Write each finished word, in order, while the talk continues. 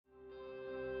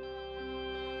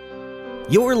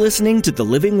You're listening to The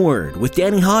Living Word with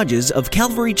Danny Hodges of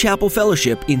Calvary Chapel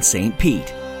Fellowship in St.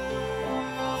 Pete.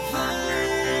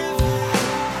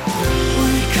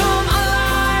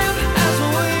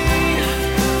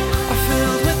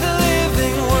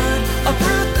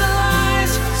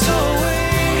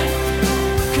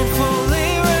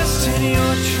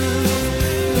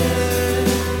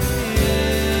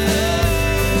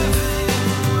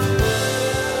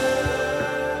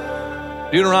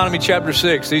 Deuteronomy chapter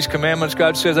 6, these commandments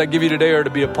God says I give you today are to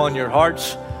be upon your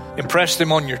hearts. Impress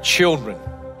them on your children.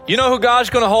 You know who God's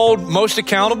going to hold most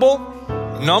accountable?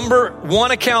 Number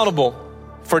one accountable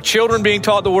for children being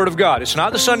taught the Word of God. It's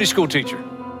not the Sunday school teacher.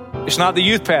 It's not the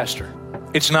youth pastor.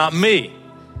 It's not me.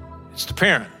 It's the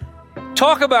parent.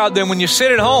 Talk about them when you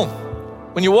sit at home,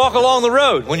 when you walk along the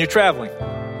road, when you're traveling,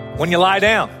 when you lie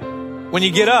down, when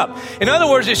you get up. In other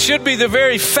words, it should be the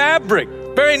very fabric,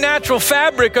 very natural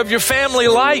fabric of your family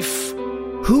life.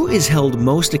 Who is held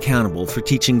most accountable for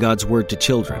teaching God's Word to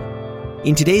children?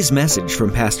 In today's message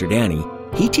from Pastor Danny,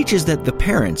 he teaches that the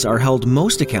parents are held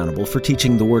most accountable for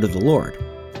teaching the Word of the Lord.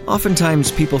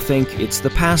 Oftentimes, people think it's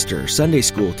the pastor, Sunday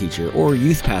school teacher, or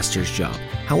youth pastor's job.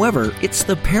 However, it's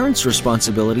the parents'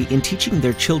 responsibility in teaching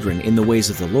their children in the ways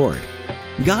of the Lord.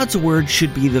 God's Word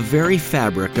should be the very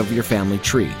fabric of your family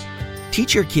tree.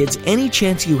 Teach your kids any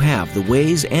chance you have the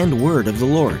ways and word of the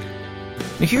Lord.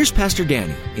 Now here's Pastor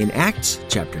Danny in Acts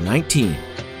chapter 19. To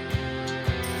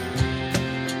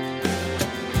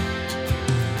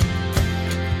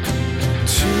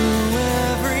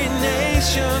every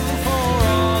nation for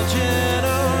all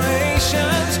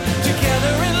generations,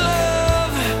 together in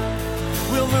love,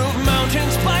 we'll move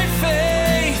mountains by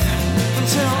faith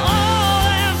until all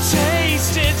have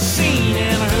tasted, seen,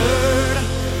 and heard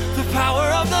the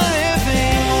power of the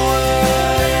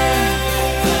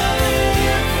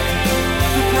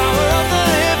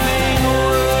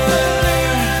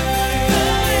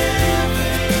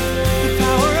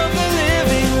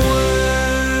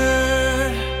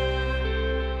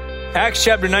Acts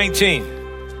chapter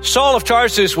 19. Saul of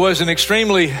Tarsus was an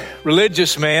extremely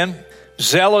religious man,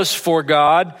 zealous for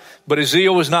God, but his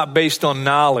zeal was not based on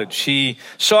knowledge. He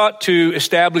sought to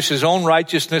establish his own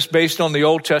righteousness based on the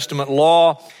Old Testament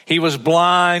law. He was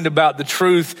blind about the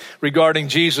truth regarding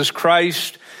Jesus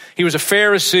Christ. He was a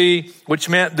Pharisee, which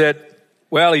meant that,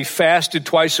 he fasted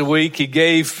twice a week. He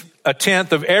gave a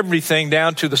tenth of everything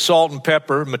down to the salt and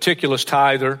pepper, meticulous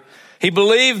tither. He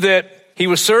believed that he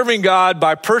was serving God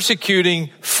by persecuting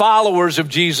followers of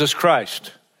Jesus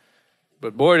Christ.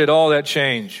 But boy, did all that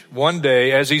change. One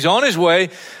day, as he's on his way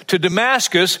to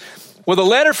Damascus with a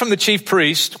letter from the chief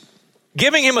priest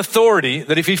giving him authority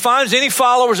that if he finds any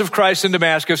followers of Christ in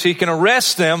Damascus, he can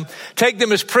arrest them, take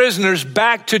them as prisoners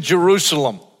back to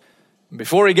Jerusalem.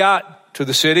 Before he got to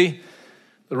the city,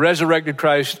 the resurrected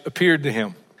Christ appeared to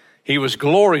him. He was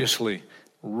gloriously,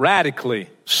 radically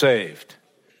saved.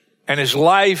 And his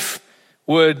life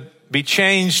would be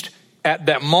changed at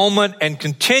that moment and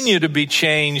continue to be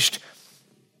changed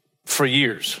for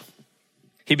years.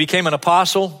 He became an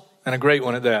apostle, and a great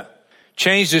one at that.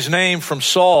 Changed his name from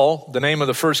Saul, the name of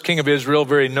the first king of Israel,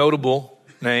 very notable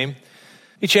name.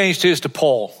 He changed his to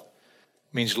Paul,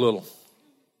 means little.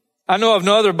 I know of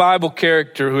no other Bible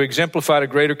character who exemplified a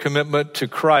greater commitment to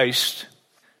Christ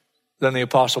than the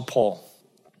apostle Paul.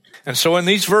 And so in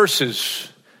these verses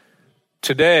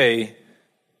today,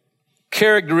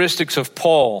 characteristics of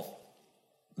Paul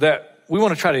that we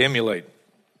want to try to emulate.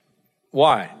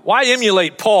 Why? Why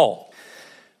emulate Paul?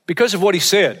 Because of what he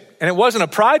said. And it wasn't a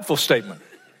prideful statement.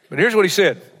 But here's what he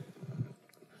said.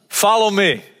 Follow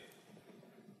me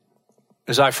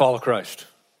as I follow Christ.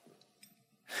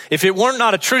 If it were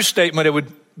not a true statement, it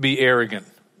would be arrogant,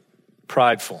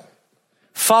 prideful.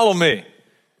 Follow me.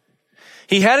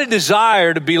 He had a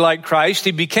desire to be like Christ.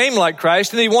 He became like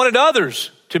Christ, and he wanted others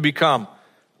to become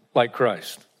like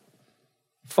Christ.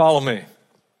 Follow me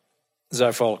as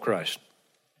I follow Christ.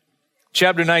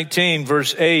 Chapter 19,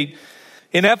 verse 8.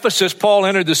 In Ephesus, Paul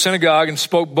entered the synagogue and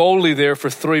spoke boldly there for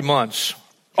 3 months,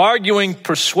 arguing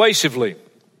persuasively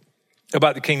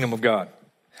about the kingdom of God.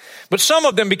 But some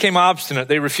of them became obstinate.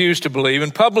 They refused to believe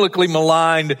and publicly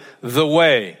maligned the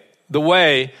way. The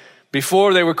way,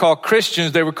 before they were called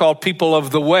Christians, they were called people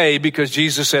of the way because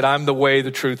Jesus said, I'm the way,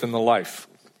 the truth, and the life.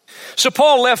 So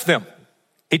Paul left them.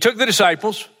 He took the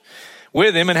disciples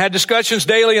with him and had discussions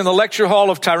daily in the lecture hall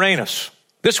of Tyrannus.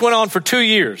 This went on for 2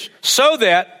 years, so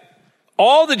that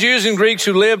all the Jews and Greeks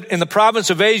who lived in the province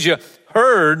of Asia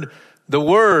heard the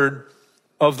word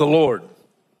of the Lord.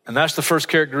 And that's the first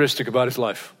characteristic about his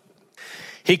life.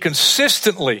 He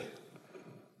consistently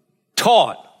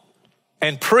taught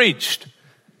and preached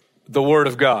the word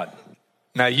of God.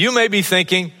 Now, you may be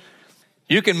thinking,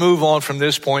 you can move on from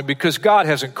this point because God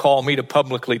hasn't called me to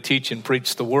publicly teach and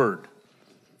preach the word.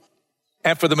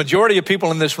 And for the majority of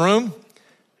people in this room,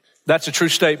 that's a true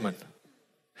statement.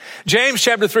 James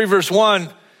chapter 3 verse 1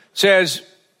 says,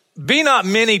 be not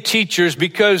many teachers,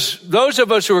 because those of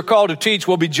us who are called to teach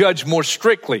will be judged more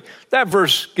strictly. That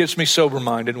verse gets me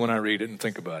sober-minded when I read it and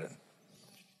think about it.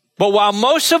 But while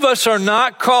most of us are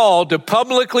not called to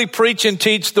publicly preach and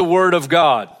teach the word of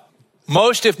God,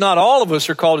 most, if not all of us,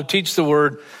 are called to teach the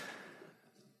word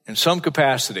in some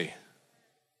capacity.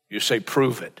 You say,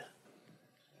 prove it.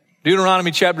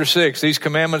 Deuteronomy chapter 6, these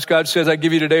commandments God says I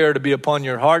give you today are to be upon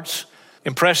your hearts.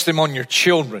 Impress them on your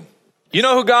children. You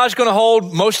know who God's going to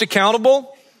hold most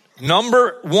accountable?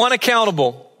 Number one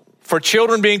accountable for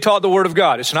children being taught the word of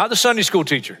God. It's not the Sunday school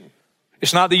teacher.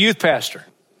 It's not the youth pastor.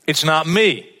 It's not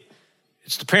me.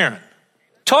 It's the parent.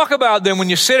 Talk about them when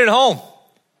you sit at home,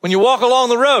 when you walk along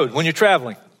the road, when you're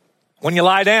traveling, when you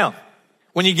lie down,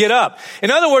 when you get up.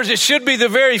 In other words, it should be the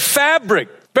very fabric,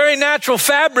 very natural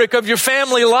fabric of your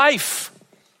family life.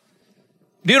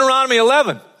 Deuteronomy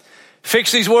 11.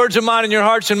 Fix these words of mine in your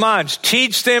hearts and minds.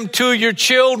 Teach them to your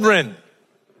children.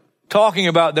 Talking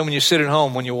about them when you sit at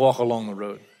home, when you walk along the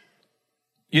road.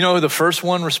 You know who the first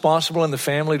one responsible in the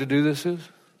family to do this is?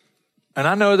 And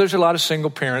I know there's a lot of single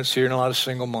parents here and a lot of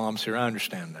single moms here. I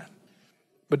understand that.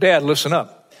 But Dad, listen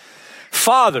up.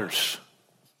 Fathers,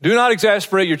 do not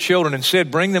exasperate your children. Instead,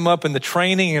 bring them up in the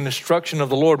training and instruction of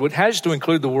the Lord, which has to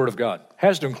include the Word of God.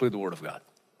 Has to include the Word of God.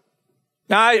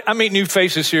 Now, I meet new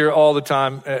faces here all the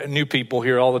time, new people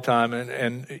here all the time,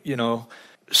 and you know,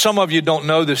 some of you don't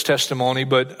know this testimony,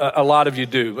 but a lot of you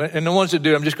do. And the ones that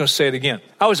do, I'm just going to say it again.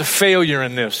 I was a failure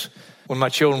in this when my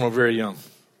children were very young.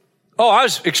 Oh, I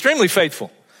was extremely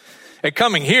faithful at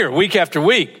coming here week after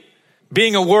week,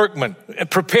 being a workman,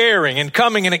 preparing and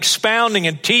coming and expounding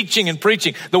and teaching and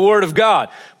preaching the Word of God.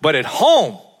 But at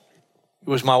home, it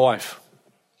was my wife.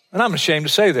 And I'm ashamed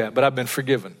to say that, but I've been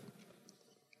forgiven.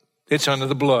 It's under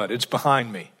the blood. It's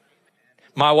behind me.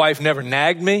 My wife never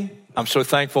nagged me. I'm so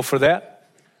thankful for that.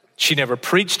 She never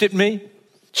preached at me.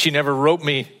 She never wrote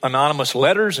me anonymous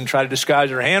letters and tried to disguise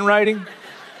her handwriting.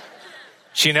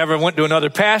 She never went to another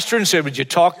pastor and said, would you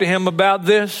talk to him about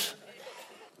this?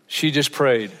 She just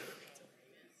prayed.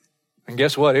 And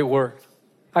guess what? It worked.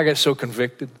 I got so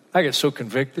convicted.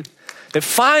 That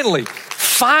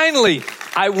finally,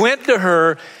 I went to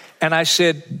her and I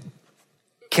said,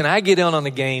 can I get in on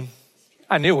the game?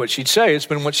 I knew what she'd say. It's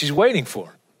been what she's waiting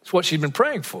for. It's what she's been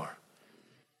praying for.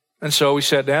 And so we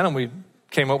sat down and we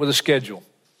came up with a schedule.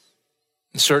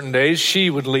 And certain days she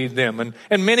would lead them.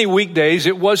 And many weekdays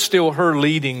it was still her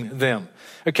leading them.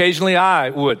 Occasionally I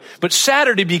would. But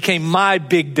Saturday became my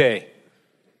big day.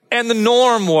 And the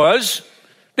norm was,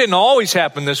 didn't always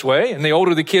happen this way. And the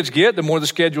older the kids get, the more the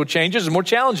schedule changes, the more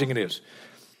challenging it is.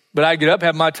 But I'd get up,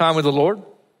 have my time with the Lord.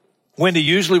 Wendy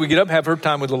usually would get up, have her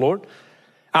time with the Lord.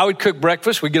 I would cook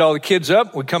breakfast. We'd get all the kids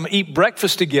up. We'd come eat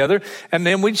breakfast together. And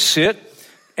then we'd sit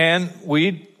and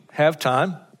we'd have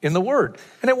time in the Word.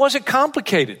 And it wasn't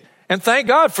complicated. And thank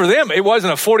God for them. It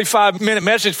wasn't a 45-minute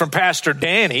message from Pastor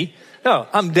Danny. No,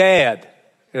 I'm Dad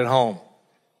at home.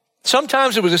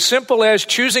 Sometimes it was as simple as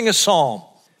choosing a psalm,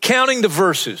 counting the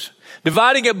verses,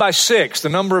 dividing it by 6, the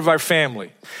number of our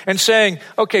family, and saying,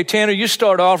 okay, Tanner, you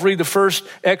start off, read the first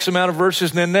X amount of verses,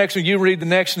 and then next, and you read the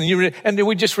next, and you read, and then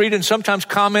we just read it, and sometimes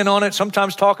comment on it,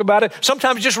 sometimes talk about it,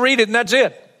 sometimes just read it, and that's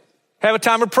it. Have a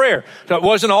time of prayer. So it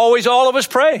wasn't always all of us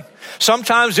praying.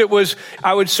 Sometimes it was,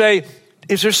 I would say,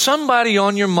 is there somebody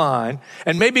on your mind,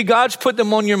 and maybe God's put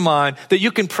them on your mind, that you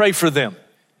can pray for them?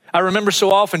 I remember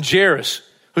so often Jairus,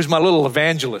 who's my little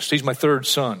evangelist. He's my third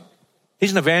son.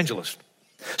 He's an evangelist.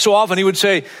 So often he would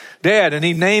say, Dad, and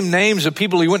he'd name names of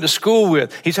people he went to school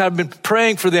with. He said, I've been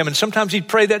praying for them. And sometimes he'd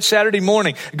pray that Saturday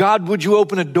morning, God, would you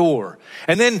open a door?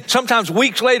 And then sometimes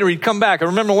weeks later, he'd come back. I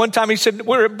remember one time he said,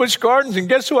 we're at Busch Gardens, and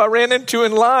guess who I ran into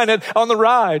in line on the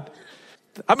ride?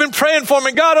 I've been praying for him,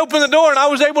 and God opened the door, and I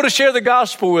was able to share the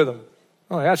gospel with him.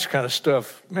 Oh, that's the kind of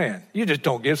stuff. Man, you just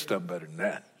don't get stuff better than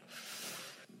that.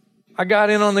 I got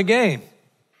in on the game.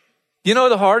 You know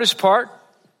the hardest part?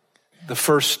 The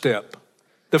first step.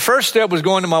 The first step was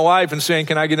going to my wife and saying,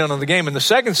 can I get in on the game? And the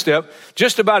second step,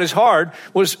 just about as hard,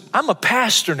 was I'm a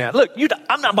pastor now. Look,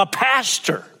 I'm not a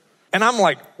pastor. And I'm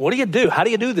like, what do you do? How do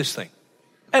you do this thing?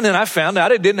 And then I found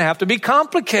out it didn't have to be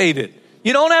complicated.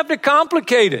 You don't have to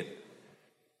complicate it.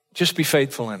 Just be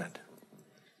faithful in it.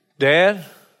 Dad,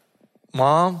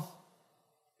 Mom,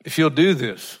 if you'll do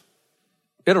this,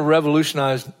 it'll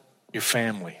revolutionize your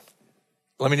family.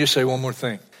 Let me just say one more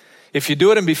thing. If you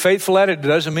do it and be faithful at it, it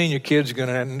doesn't mean your kid's going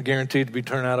to guarantee to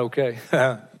turn out okay.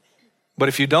 But But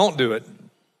if you don't do it,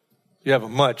 you have a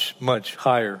much, much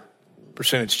higher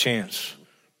percentage chance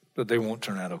that they won't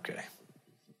turn out okay.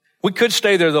 We could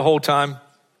stay there the whole time.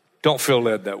 Don't feel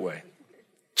led that way.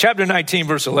 Chapter 19,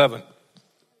 verse 11.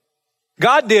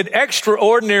 God did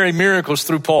extraordinary miracles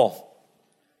through Paul,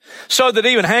 so that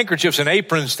even handkerchiefs and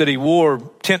aprons that he wore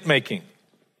tent making,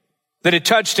 that had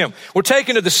touched him, were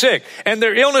taken to the sick, and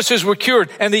their illnesses were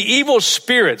cured, and the evil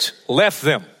spirits left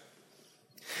them.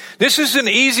 This is an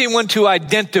easy one to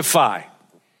identify.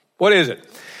 What is it?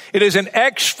 It is an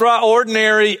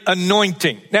extraordinary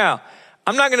anointing. Now,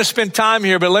 I'm not going to spend time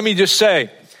here, but let me just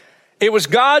say, it was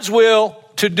God's will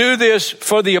to do this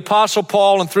for the Apostle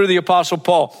Paul and through the Apostle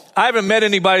Paul. I haven't met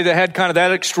anybody that had kind of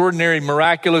that extraordinary,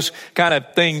 miraculous kind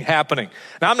of thing happening.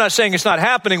 Now, I'm not saying it's not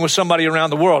happening with somebody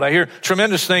around the world. I hear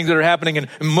tremendous things that are happening in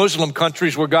Muslim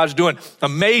countries where God's doing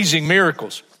amazing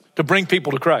miracles to bring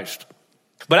people to Christ.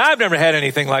 But I've never had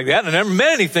anything like that, and I never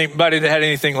met anybody that had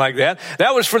anything like that.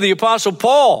 That was for the Apostle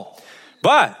Paul.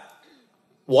 But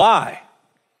why?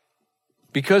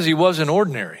 Because he wasn't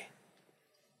ordinary.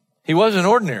 He wasn't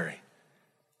ordinary.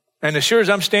 And as sure as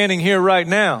I'm standing here right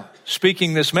now,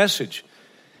 speaking this message,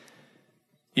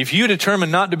 if you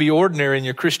determine not to be ordinary in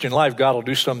your Christian life, God will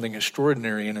do something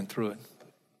extraordinary in and through it.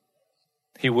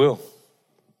 He will.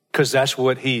 Because that's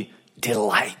what he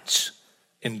delights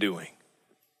in doing.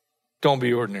 Don't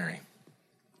be ordinary.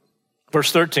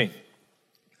 Verse 13.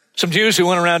 Some Jews who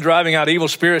went around driving out evil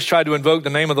spirits tried to invoke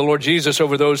the name of the Lord Jesus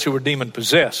over those who were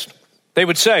demon-possessed. They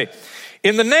would say,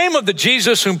 "In the name of the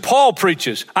Jesus whom Paul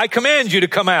preaches, I command you to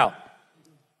come out."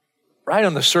 Right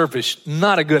on the surface,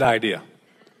 not a good idea.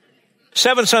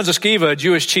 7 sons of Sceva, a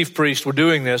Jewish chief priest, were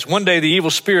doing this. One day the evil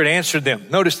spirit answered them.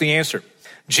 Notice the answer.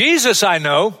 "Jesus I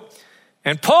know,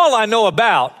 and Paul I know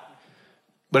about,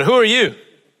 but who are you?"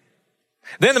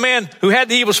 Then the man who had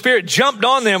the evil spirit jumped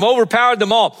on them, overpowered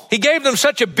them all. He gave them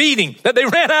such a beating that they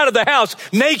ran out of the house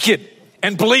naked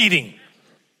and bleeding.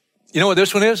 You know what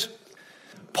this one is?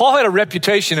 Paul had a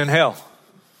reputation in hell.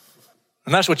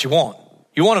 And that's what you want.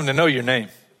 You want him to know your name.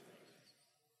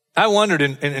 I wondered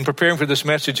in preparing for this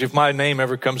message if my name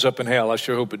ever comes up in hell. I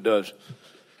sure hope it does.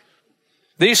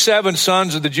 These 7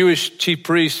 sons of the Jewish chief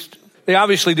priest, they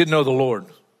obviously didn't know the Lord.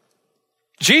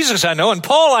 Jesus I know, and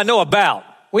Paul I know about.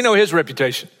 We know his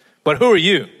reputation. But who are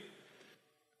you?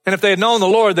 And if they had known the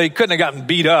Lord, they couldn't have gotten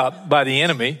beat up by the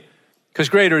enemy, because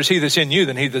greater is he that's in you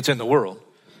than he that's in the world.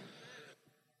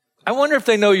 I wonder if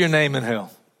they know your name in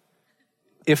hell.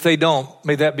 If they don't,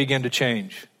 may that begin to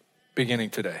change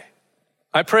beginning today.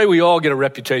 I pray we all get a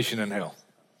reputation in hell.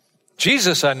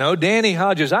 Jesus I know, Danny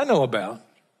Hodges I know about.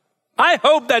 I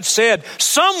hope that's said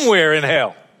somewhere in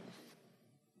hell.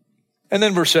 And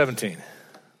then verse 17.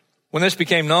 When this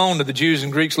became known to the Jews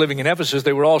and Greeks living in Ephesus,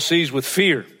 they were all seized with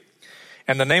fear,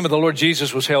 and the name of the Lord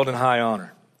Jesus was held in high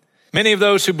honor. Many of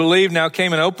those who believed now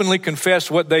came and openly confessed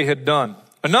what they had done.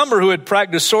 A number who had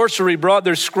practiced sorcery brought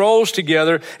their scrolls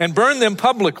together and burned them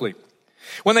publicly.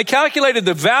 When they calculated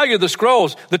the value of the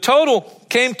scrolls, the total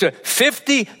came to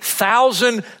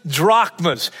 50,000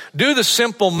 drachmas. Do the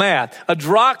simple math. A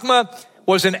drachma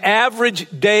was an average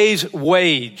day's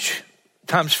wage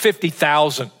times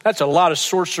 50,000. That's a lot of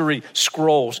sorcery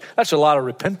scrolls. That's a lot of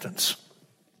repentance.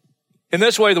 In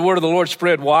this way, the word of the Lord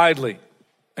spread widely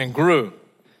and grew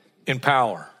in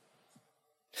power.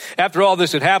 After all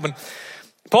this had happened,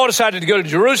 Paul decided to go to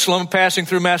Jerusalem, passing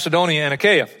through Macedonia and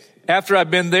Achaia. After I'd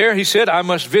been there, he said, I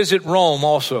must visit Rome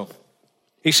also.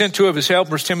 He sent 2 of his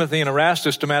helpers, Timothy and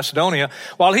Erastus, to Macedonia,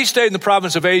 while he stayed in the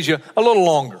province of Asia a little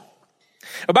longer.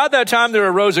 About that time, there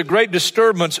arose a great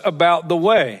disturbance about the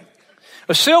way.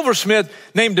 A silversmith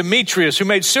named Demetrius, who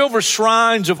made silver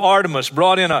shrines of Artemis,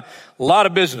 brought in a lot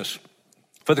of business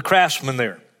for the craftsmen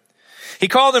there. He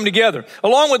called them together,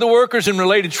 along with the workers in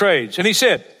related trades, and he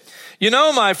said, "You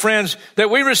know, my friends, that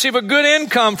we receive a good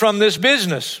income from this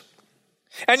business.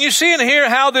 And you see and hear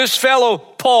how this fellow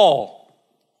Paul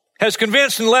has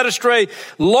convinced and led astray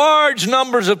large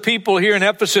numbers of people here in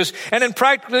Ephesus and in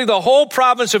practically the whole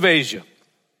province of Asia.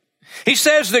 He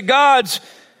says that gods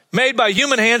made by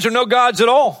human hands are no gods at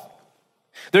all.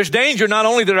 There's danger not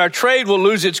only that our trade will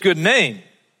lose its good name,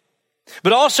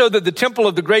 but also that the temple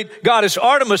of the great goddess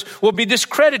Artemis will be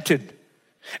discredited.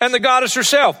 And the goddess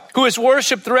herself, who is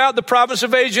worshipped throughout the province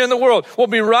of Asia and the world, will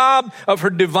be robbed of her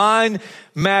divine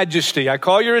majesty." I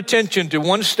call your attention to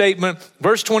one statement,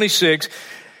 verse 26.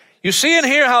 You see and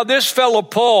hear how this fellow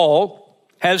Paul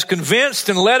has convinced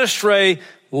and led astray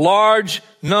large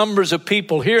numbers of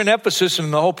people here in Ephesus and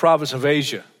in the whole province of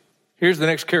Asia. Here's the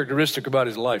next characteristic about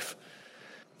his life.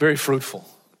 Very fruitful.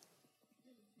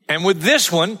 And with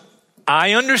this one,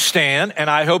 I understand, and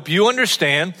I hope you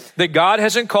understand, that God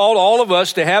hasn't called all of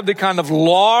us to have the kind of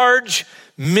large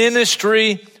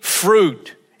ministry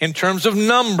fruit in terms of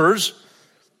numbers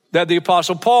that the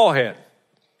Apostle Paul had.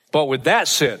 But with that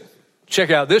said,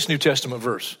 check out this New Testament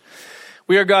verse.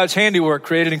 We are God's handiwork,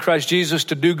 created in Christ Jesus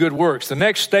to do good works. The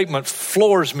next statement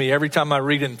floors me every time I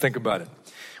read it and think about it,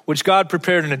 which God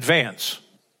prepared in advance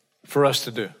for us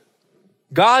to do.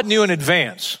 God knew in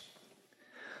advance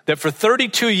that for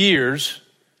 32 years,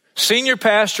 senior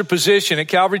pastor position at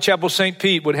Calvary Chapel St.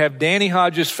 Pete would have Danny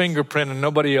Hodges' fingerprint and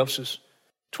nobody else's.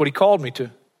 That's what he called me to.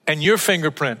 And your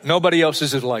fingerprint, nobody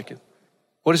else's is like it.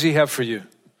 What does he have for you?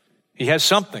 He has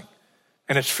something,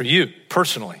 and it's for you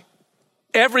personally.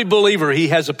 Every believer, he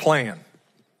has a plan.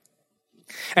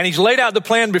 And he's laid out the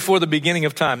plan before the beginning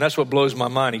of time. That's what blows my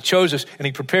mind. He chose us, and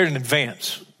he prepared in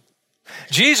advance.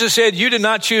 Jesus said, you did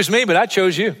not choose me, but I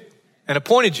chose you and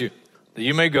appointed you that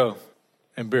you may go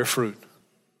and bear fruit.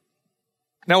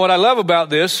 Now, what I love about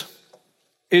this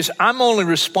is I'm only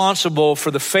responsible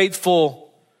for the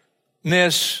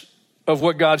faithfulness of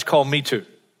what God's called me to.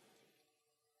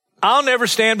 I'll never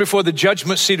stand before the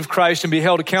judgment seat of Christ and be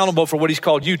held accountable for what he's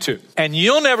called you to. And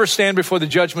you'll never stand before the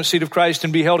judgment seat of Christ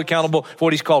and be held accountable for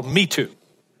what he's called me to.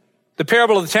 The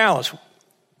parable of the talents.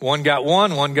 One got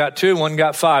one got two, one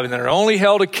got five, and they're only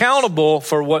held accountable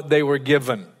for what they were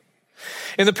given.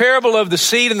 In the parable of the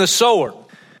seed and the sower,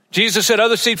 Jesus said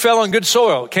other seed fell on good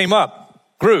soil. It came up,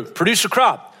 grew, produced a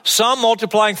crop. Some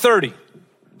multiplying 30,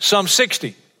 some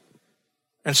 60,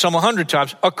 and some 100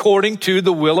 times, according to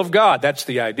the will of God. That's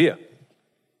the idea.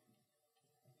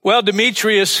 Well,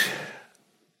 Demetrius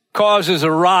causes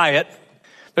a riot.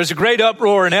 There's a great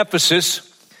uproar in Ephesus.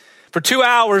 For 2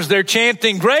 hours, they're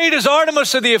chanting, great is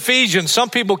Artemis of the Ephesians. Some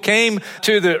people came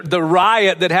to the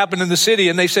riot that happened in the city,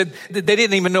 and they said they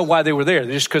didn't even know why they were there,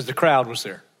 just because the crowd was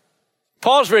there.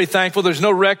 Paul's very thankful. There's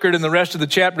no record in the rest of the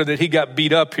chapter that he got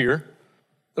beat up here.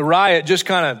 The riot just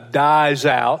kind of dies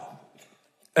out.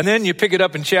 And then you pick it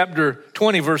up in chapter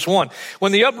 20, verse 1.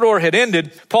 When the uproar had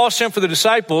ended, Paul sent for the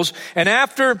disciples, and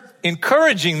after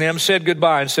encouraging them, said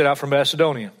goodbye and set out for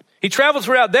Macedonia. He traveled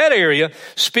throughout that area,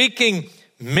 speaking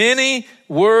many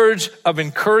words of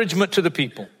encouragement to the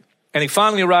people. And he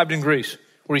finally arrived in Greece,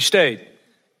 where he stayed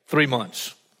 3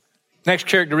 months. Next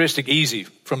characteristic, easy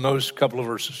from those couple of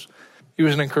verses. He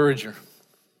was an encourager.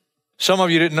 Some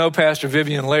of you didn't know Pastor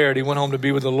Vivian Laird. He went home to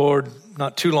be with the Lord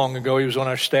not too long ago. He was on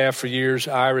our staff for years,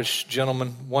 Irish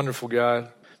gentleman, wonderful guy,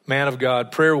 man of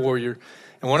God, prayer warrior.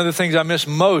 And one of the things I miss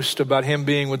most about him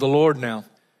being with the Lord now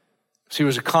is he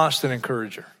was a constant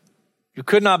encourager. You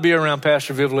could not be around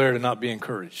Pastor Viv Laird and not be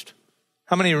encouraged.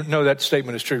 How many know that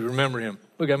statement is true? Remember him.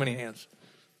 Look how many hands.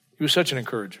 He was such an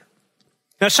encourager.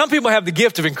 Now, some people have the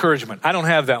gift of encouragement. I don't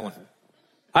have that one.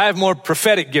 I have more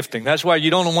prophetic gifting. That's why you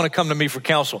don't want to come to me for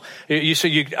counsel. You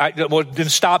say, well, then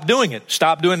stop doing it.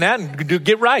 Stop doing that and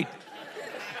get right.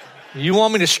 You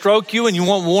want me to stroke you and you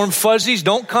want warm fuzzies?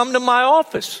 Don't come to my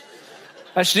office.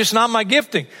 That's just not my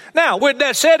gifting. Now, with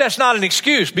that said, that's not an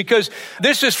excuse, because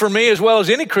this is for me as well as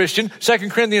any Christian. 2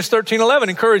 Corinthians 13:11,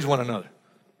 encourage one another.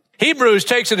 Hebrews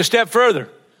takes it a step further.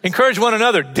 Encourage one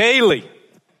another daily.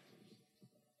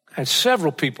 I had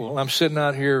several people. I'm sitting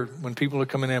out here when people are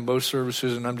coming in both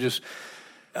services, and I'm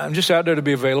just out there to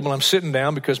be available. I'm sitting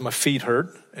down because my feet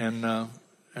hurt, and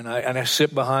I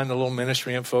sit behind the little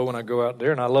ministry info when I go out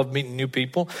there, and I love meeting new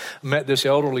people. I met this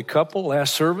elderly couple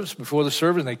last service, before the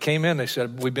service, and they came in. They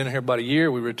said, we've been here about a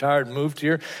year. We retired and moved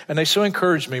here, and they so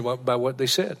encouraged me by what they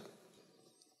said.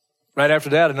 Right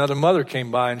after that, another mother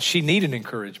came by, and she needed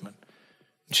encouragement.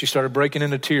 And she started breaking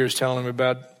into tears, telling me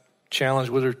about challenge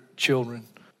with her children.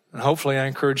 And hopefully I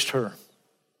encouraged her.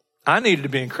 I needed to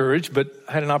be encouraged, but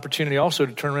I had an opportunity also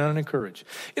to turn around and encourage.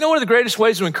 You know one of the greatest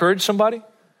ways to encourage somebody?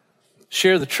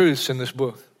 Share the truths in this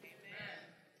book.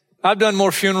 I've done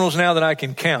more funerals now than I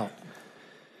can count.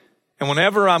 And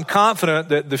whenever I'm confident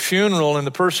that the funeral and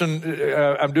the person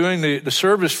I'm doing the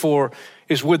service for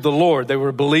is with the Lord, they were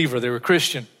a believer, they were a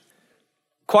Christian.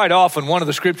 Quite often, one of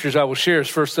the scriptures I will share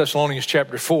is 1 Thessalonians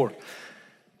chapter 4.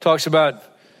 Talks about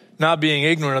not being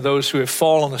ignorant of those who have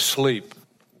fallen asleep.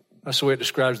 That's the way it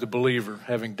describes the believer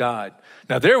having died.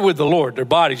 Now, they're with the Lord. Their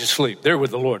body's asleep. They're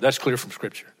with the Lord. That's clear from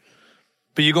Scripture.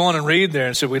 But you go on and read there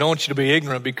and say, we don't want you to be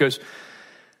ignorant, because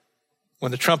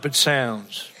when the trumpet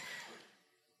sounds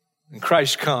and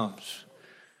Christ comes,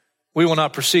 we will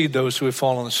not precede those who have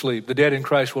fallen asleep. The dead in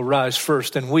Christ will rise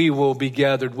first, and we will be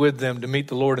gathered with them to meet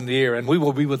the Lord in the air, and we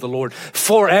will be with the Lord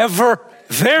forever.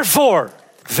 Therefore,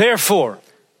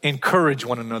 encourage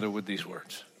one another with these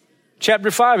words.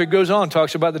 Chapter 5, it goes on,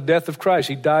 talks about the death of Christ.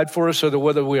 He died for us so that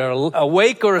whether we are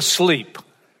awake or asleep,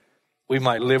 we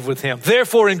might live with him.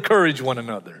 Therefore, encourage one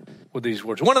another with these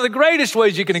words. One of the greatest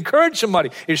ways you can encourage somebody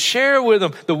is share with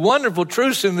them the wonderful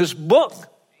truths in this book.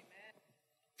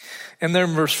 And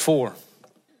then verse 4.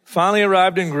 Finally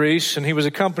arrived in Greece, and he was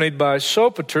accompanied by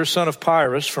Sopater, son of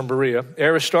Pyrrhus from Berea,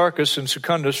 Aristarchus and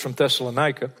Secundus from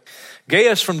Thessalonica,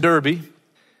 Gaius from Derbe,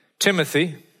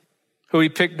 Timothy, who he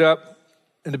picked up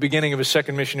in the beginning of his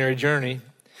second missionary journey,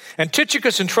 and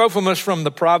Tychicus and Trophimus from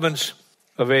the province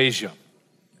of Asia.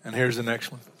 And here's the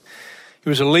next one. He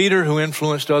was a leader who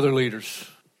influenced other leaders.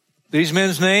 These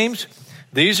men's names,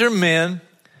 these are men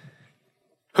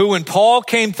who, when Paul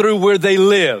came through where they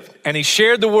lived and he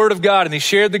shared the word of God and he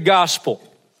shared the gospel,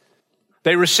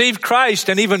 they received Christ.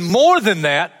 And even more than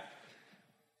that,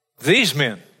 these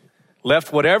men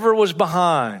left whatever was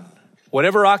behind,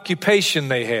 whatever occupation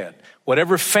they had,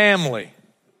 whatever family,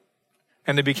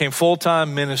 and they became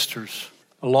full-time ministers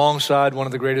alongside one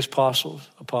of the greatest apostles,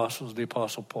 the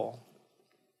Apostle Paul.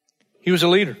 He was a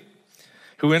leader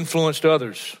who influenced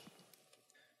others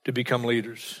to become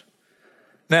leaders.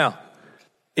 Now,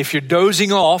 if you're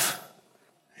dozing off,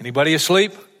 anybody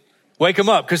asleep? Wake them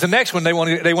up, because the next one, they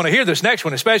want to hear this next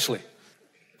one especially.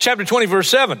 Chapter 20, verse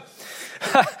 7.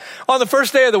 On the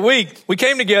first day of the week, we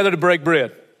came together to break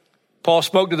bread. Paul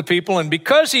spoke to the people, and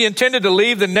because he intended to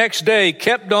leave the next day,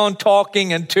 kept on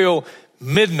talking until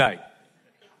midnight.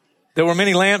 There were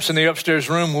many lamps in the upstairs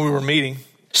room where we were meeting.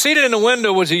 Seated in the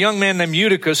window was a young man named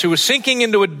Eutychus, who was sinking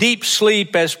into a deep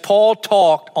sleep as Paul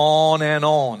talked on and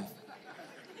on.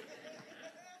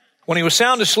 When he was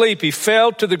sound asleep, he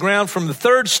fell to the ground from the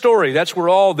third story. That's where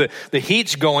all the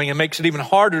heat's going and makes it even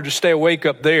harder to stay awake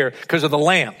up there because of the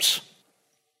lamps.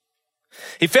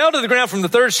 He fell to the ground from the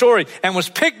third story and was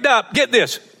picked up, get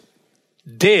this,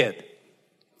 dead.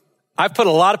 I've put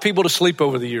a lot of people to sleep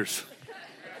over the years.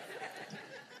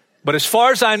 But as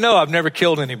far as I know, I've never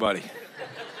killed anybody.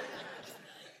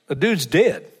 The dude's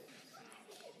dead.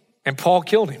 And Paul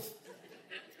killed him.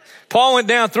 Paul went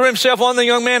down, threw himself on the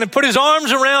young man and put his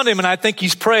arms around him. And I think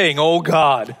he's praying, oh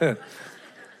God.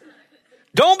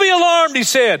 Don't be alarmed, he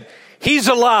said. He's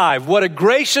alive. What a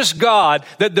gracious God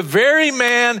that the very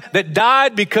man that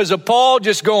died because of Paul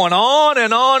just going on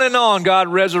and on and on, God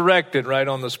resurrected right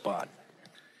on the spot.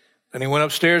 Then he went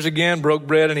upstairs again, broke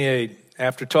bread, and he ate.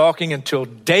 After talking until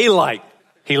daylight,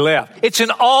 he left. It's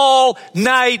an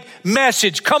all-night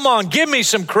message. Come on, give me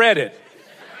some credit.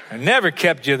 I never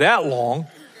kept you that long.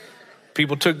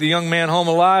 People took the young man home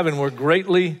alive and were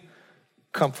greatly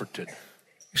comforted.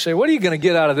 You say, what are you going to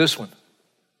get out of this one?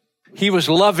 He was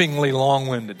lovingly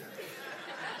long-winded.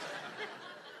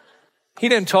 He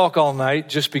didn't talk all night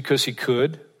just because he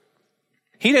could.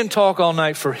 He didn't talk all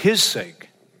night for his sake.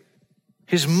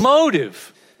 His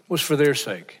motive was for their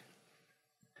sake.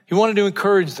 He wanted to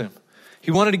encourage them.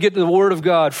 He wanted to get the word of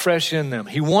God fresh in them.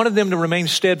 He wanted them to remain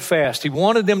steadfast. He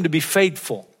wanted them to be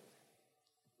faithful.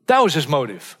 That was his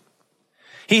motive.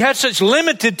 He had such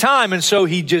limited time, and so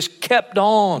he just kept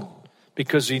on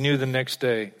because he knew the next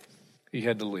day he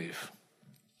had to leave.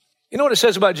 You know what it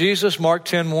says about Jesus? Mark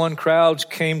 10:1, crowds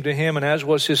came to him, and as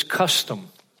was his custom,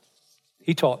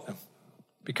 he taught them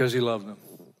because he loved them.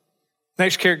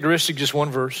 Next characteristic, just one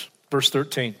verse, verse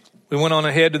 13. We went on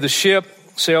ahead to the ship,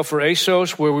 sailed for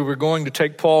Assos, where we were going to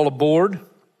take Paul aboard.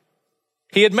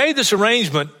 He had made this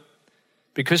arrangement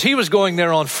because he was going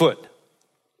there on foot.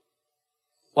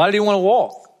 Why did he want to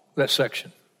walk that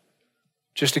section?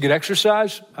 Just to get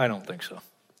exercise? I don't think so.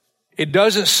 It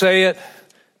doesn't say it,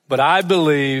 but I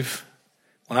believe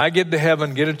when I get to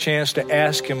heaven, get a chance to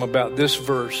ask him about this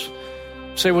verse.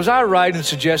 Say, was I right in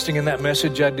suggesting in that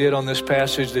message I did on this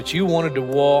passage that you wanted to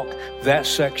walk that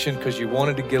section because you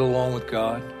wanted to get along with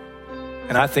God?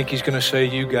 And I think he's going to say,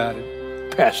 you got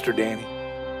it, Pastor Danny.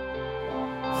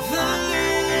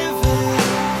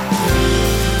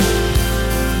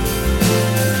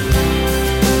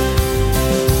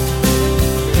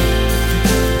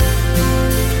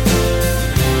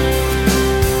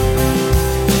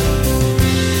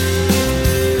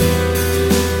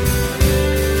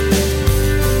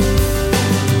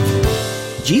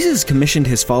 Jesus commissioned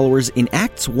his followers in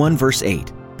Acts 1 verse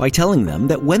 8 by telling them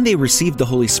that when they received the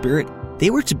Holy Spirit, they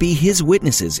were to be his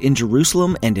witnesses in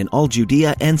Jerusalem and in all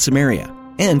Judea and Samaria,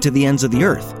 and to the ends of the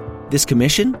earth. This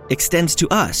commission extends to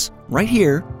us, right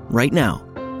here, right now.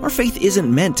 Our faith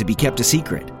isn't meant to be kept a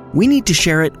secret. We need to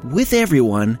share it with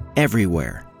everyone,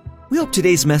 everywhere. We hope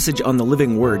today's message on the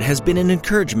Living Word has been an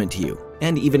encouragement to you,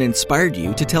 and even inspired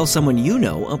you to tell someone you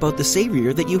know about the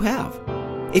Savior that you have.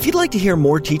 If you'd like to hear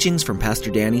more teachings from Pastor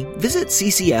Danny, visit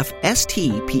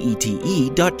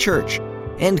ccfstpete.church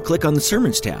and click on the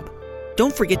Sermons tab.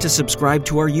 Don't forget to subscribe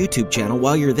to our YouTube channel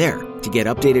while you're there to get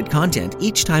updated content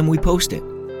each time we post it.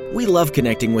 We love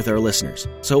connecting with our listeners,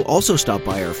 so also stop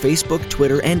by our Facebook,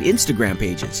 Twitter, and Instagram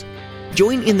pages.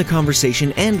 Join in the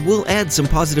conversation and we'll add some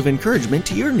positive encouragement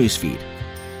to your newsfeed.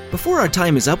 Before our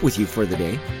time is up with you for the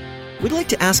day, we'd like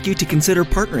to ask you to consider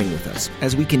partnering with us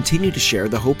as we continue to share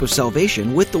the hope of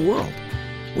salvation with the world.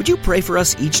 Would you pray for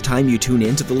us each time you tune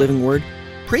in to the Living Word?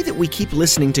 Pray that we keep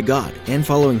listening to God and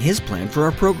following His plan for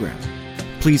our program.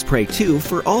 Please pray, too,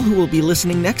 for all who will be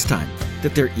listening next time,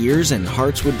 that their ears and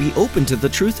hearts would be open to the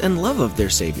truth and love of their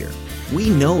Savior. We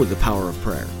know the power of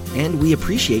prayer, and we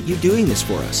appreciate you doing this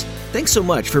for us. Thanks so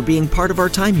much for being part of our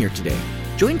time here today.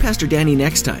 Join Pastor Danny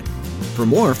next time for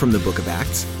more from the Book of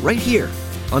Acts, right here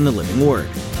on the Living Word.